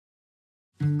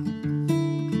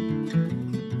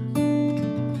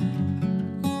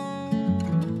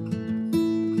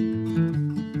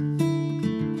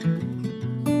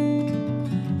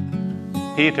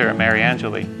Peter and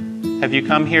Mariangeli, have you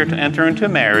come here to enter into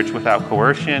marriage without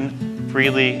coercion,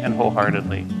 freely and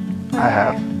wholeheartedly? I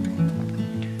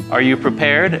have. Are you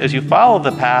prepared, as you follow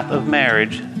the path of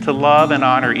marriage, to love and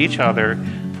honor each other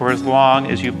for as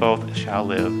long as you both shall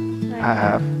live? I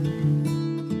have.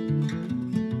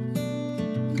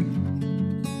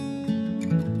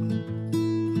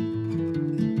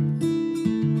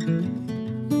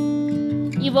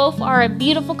 You both are a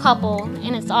beautiful couple,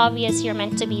 and it's obvious you're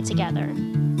meant to be together.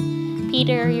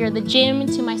 Peter, you're the Jim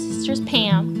to my sister's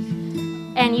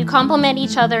Pam, and you complement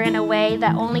each other in a way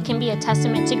that only can be a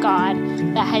testament to God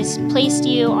that has placed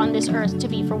you on this earth to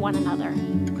be for one another.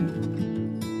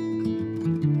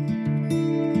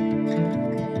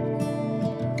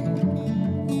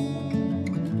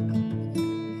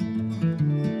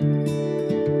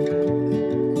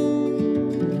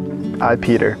 I,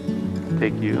 Peter,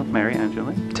 Take you,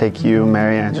 Mariangeli, take you,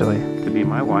 Mariangeli, to be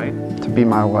my wife. to be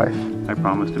my wife. I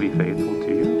promise to be faithful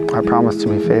to you I promise to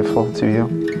be faithful to you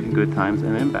in good times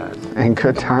and in bad, in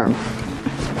good times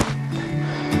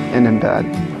and in bad,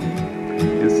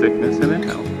 in sickness and in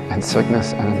health, in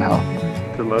sickness and in health,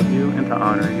 to love you and to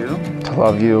honor you to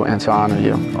love you and to honor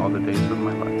you all the days of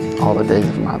my life. all the days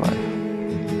of my life.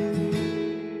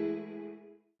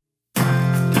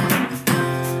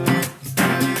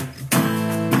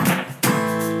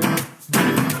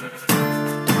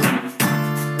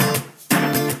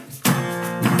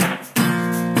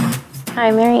 I,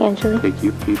 Mariangeli, Take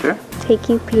you, Peter, take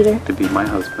you, Peter, to be my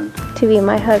husband. to be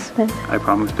my husband. I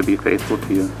promise to be faithful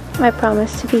to you I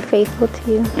promise to be faithful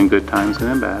to you in good times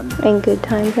and in bad, in good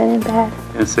times and in bad,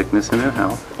 in sickness and in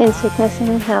health, in sickness and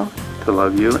in health, to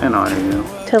love you and honor you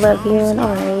to love you and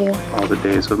honor you all the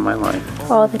days of my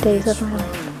life. all the days of my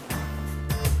life.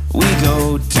 We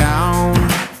go down.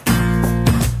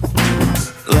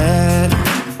 Let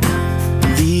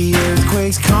the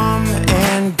earthquakes come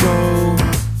and go.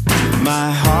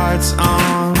 My heart's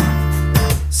on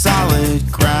solid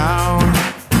ground.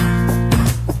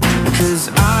 'Cause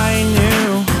I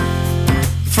knew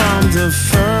from the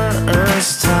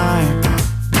first time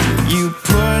you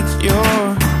put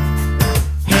your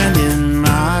hand in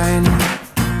mine.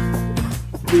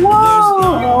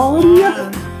 Whoa!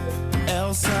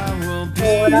 Else I will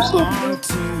be on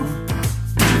to,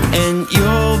 and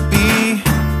you'll be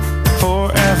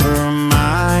forever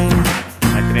mine.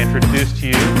 I can introduce to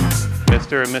you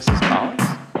Mr. and Mrs. Collins.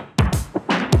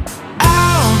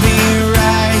 I'll be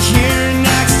right here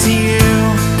next to you,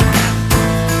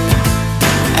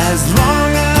 as long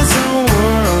as the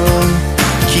world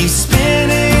keeps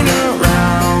spinning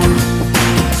around.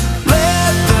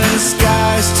 Let the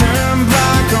skies turn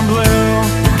black or blue,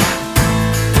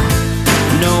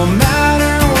 no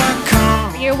matter what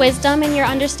comes. For your wisdom and your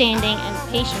understanding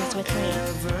and patience with me,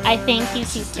 I thank you,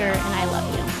 sister, and I love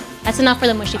you. That's enough for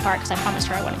the mushy part, because I promised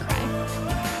her I wouldn't cry.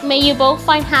 May you both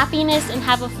find happiness and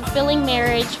have a fulfilling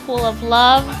marriage full of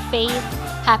love, faith,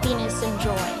 happiness, and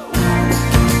joy.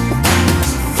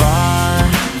 Far,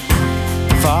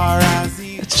 far as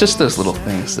the It's just those little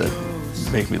things that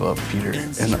make me love Peter,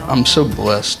 and I'm so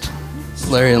blessed.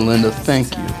 Larry and Linda,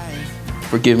 thank you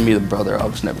for giving me the brother I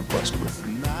was never blessed with.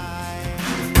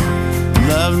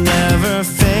 love never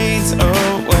fades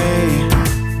away.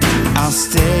 I'll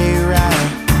stay right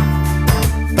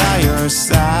by your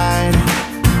side.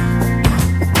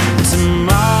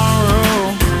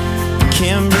 Tomorrow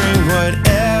can bring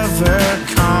whatever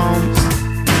comes,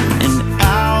 and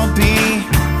I'll be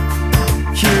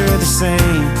here the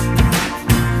same.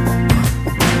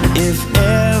 If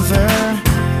ever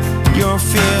you're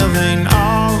feeling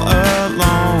all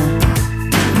alone,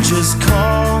 just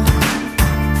call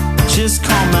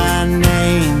my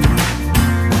name.